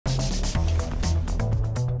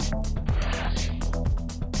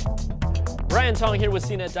Brian Tong here with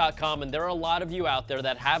CNET.com, and there are a lot of you out there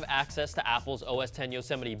that have access to Apple's OS X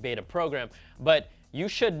Yosemite Beta program, but you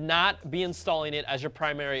should not be installing it as your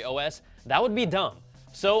primary OS. That would be dumb.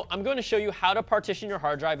 So I'm going to show you how to partition your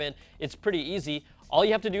hard drive, and it's pretty easy. All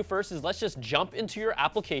you have to do first is let's just jump into your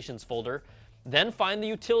Applications folder, then find the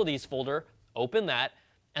Utilities folder, open that,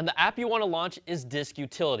 and the app you want to launch is Disk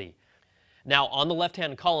Utility. Now on the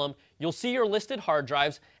left-hand column, you'll see your listed hard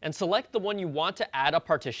drives and select the one you want to add a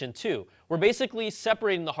partition to. We're basically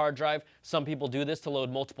separating the hard drive. Some people do this to load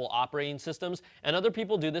multiple operating systems, and other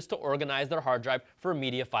people do this to organize their hard drive for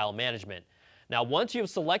media file management. Now once you've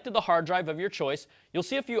selected the hard drive of your choice, you'll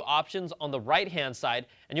see a few options on the right-hand side,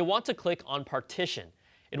 and you'll want to click on Partition.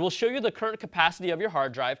 It will show you the current capacity of your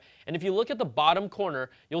hard drive, and if you look at the bottom corner,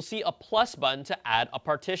 you'll see a plus button to add a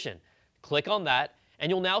partition. Click on that, and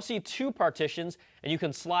you'll now see two partitions, and you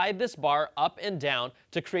can slide this bar up and down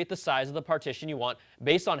to create the size of the partition you want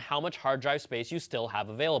based on how much hard drive space you still have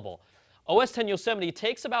available. OS X Yosemite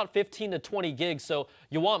takes about 15 to 20 gigs, so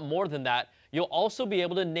you want more than that. You'll also be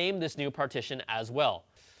able to name this new partition as well.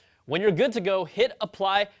 When you're good to go, hit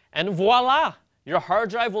apply, and voila! Your hard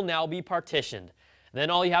drive will now be partitioned. Then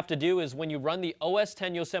all you have to do is when you run the OS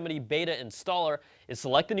X Yosemite Beta installer is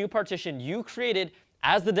select the new partition you created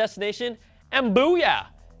as the destination, and booyah!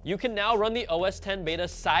 You can now run the OS X Beta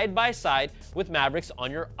side by side with Mavericks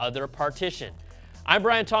on your other partition. I'm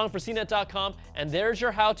Brian Tong for CNET.com, and there's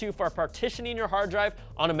your how-to for partitioning your hard drive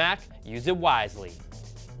on a Mac. Use it wisely.